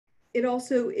it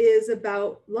also is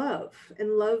about love,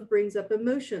 and love brings up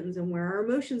emotions and where our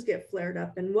emotions get flared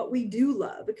up and what we do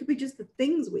love. It could be just the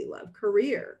things we love,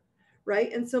 career,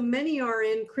 right? And so many are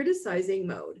in criticizing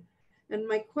mode. And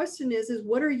my question is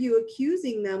what are you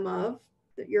accusing them of?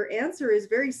 Your answer is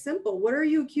very simple. What are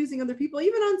you accusing other people,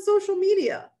 even on social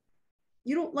media?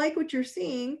 You don't like what you're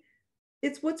seeing.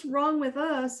 It's what's wrong with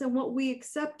us and what we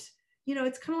accept. You know,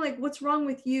 it's kind of like, what's wrong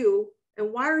with you?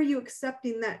 And why are you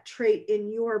accepting that trait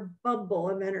in your bubble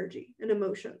of energy and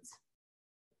emotions?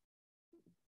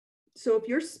 So if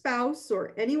your spouse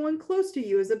or anyone close to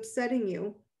you is upsetting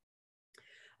you,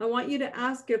 I want you to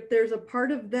ask if there's a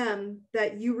part of them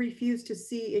that you refuse to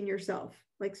see in yourself.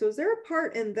 Like, so is there a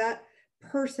part in that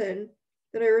person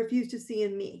that I refuse to see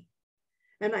in me?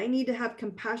 And I need to have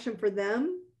compassion for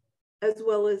them as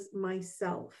well as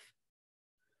myself.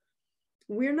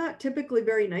 We're not typically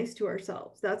very nice to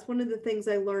ourselves. That's one of the things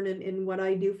I learn in what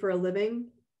I do for a living.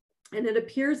 And it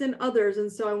appears in others. And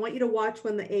so I want you to watch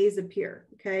when the A's appear,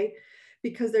 okay?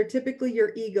 Because they're typically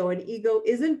your ego, and ego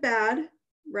isn't bad,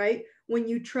 right? When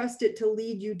you trust it to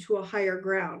lead you to a higher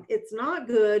ground. It's not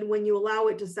good when you allow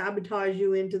it to sabotage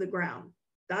you into the ground.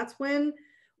 That's when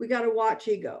we got to watch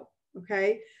ego,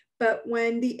 okay? But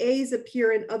when the A's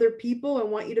appear in other people, I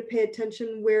want you to pay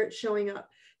attention where it's showing up.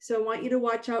 So I want you to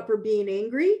watch out for being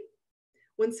angry,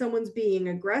 when someone's being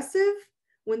aggressive,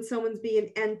 when someone's being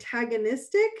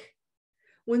antagonistic,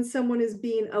 when someone is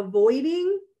being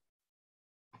avoiding.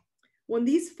 When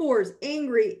these fours,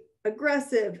 angry,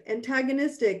 aggressive,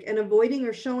 antagonistic, and avoiding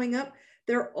are showing up,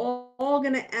 they're all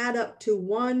going to add up to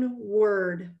one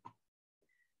word: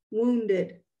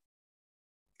 wounded.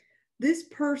 This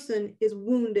person is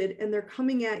wounded and they're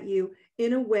coming at you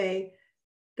in a way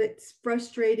that's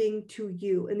frustrating to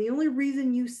you. And the only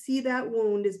reason you see that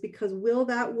wound is because will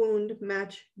that wound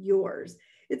match yours?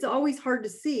 It's always hard to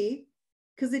see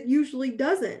because it usually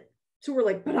doesn't. So we're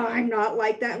like, but I'm not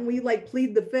like that. And we like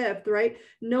plead the fifth, right?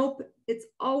 Nope. It's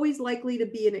always likely to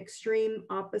be an extreme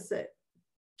opposite,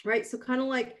 right? So kind of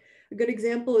like a good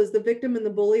example is the victim and the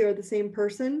bully are the same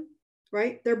person,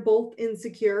 right? They're both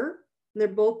insecure and they're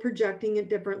both projecting at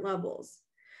different levels.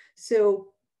 So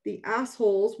the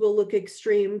assholes will look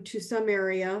extreme to some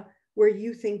area where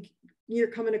you think you're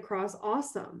coming across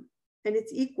awesome and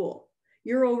it's equal.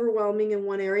 You're overwhelming in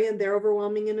one area and they're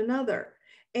overwhelming in another.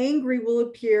 Angry will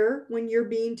appear when you're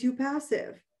being too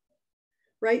passive,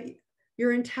 right?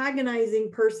 Your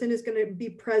antagonizing person is going to be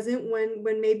present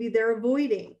when maybe they're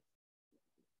avoiding.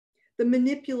 The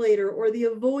manipulator or the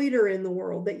avoider in the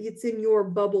world that it's in your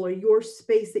bubble or your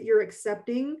space that you're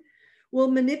accepting will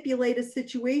manipulate a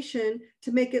situation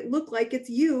to make it look like it's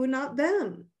you, not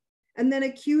them, and then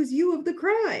accuse you of the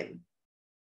crime.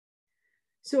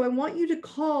 So I want you to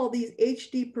call these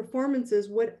HD performances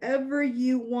whatever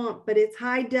you want, but it's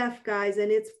high def, guys,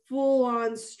 and it's full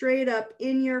on, straight up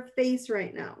in your face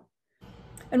right now.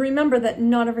 And remember that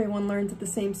not everyone learns at the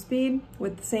same speed,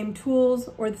 with the same tools,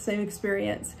 or the same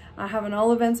experience. I have an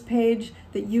all events page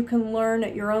that you can learn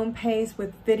at your own pace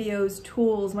with videos,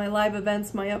 tools, my live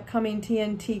events, my upcoming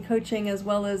TNT coaching, as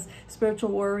well as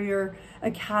Spiritual Warrior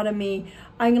Academy.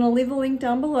 I'm going to leave the link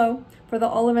down below for the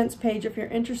all events page if you're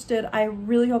interested. I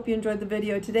really hope you enjoyed the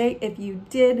video today. If you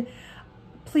did,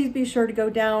 please be sure to go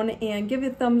down and give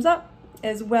it a thumbs up,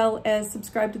 as well as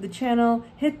subscribe to the channel,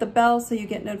 hit the bell so you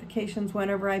get notifications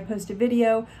whenever I post a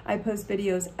video. I post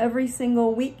videos every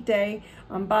single weekday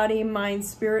on body, mind,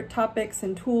 spirit topics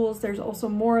and tools. There's also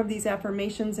more of these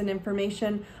affirmations and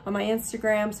information on my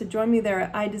Instagram, so join me there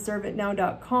at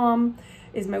ideserveitnow.com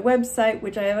is my website,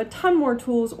 which I have a ton more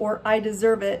tools, or I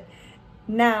Deserve It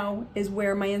Now is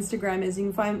where my Instagram is.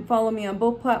 You can follow me on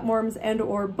both platforms and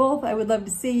or both. I would love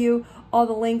to see you. All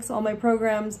the links, all my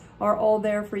programs are all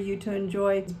there for you to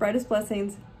enjoy. Brightest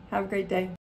blessings. Have a great day.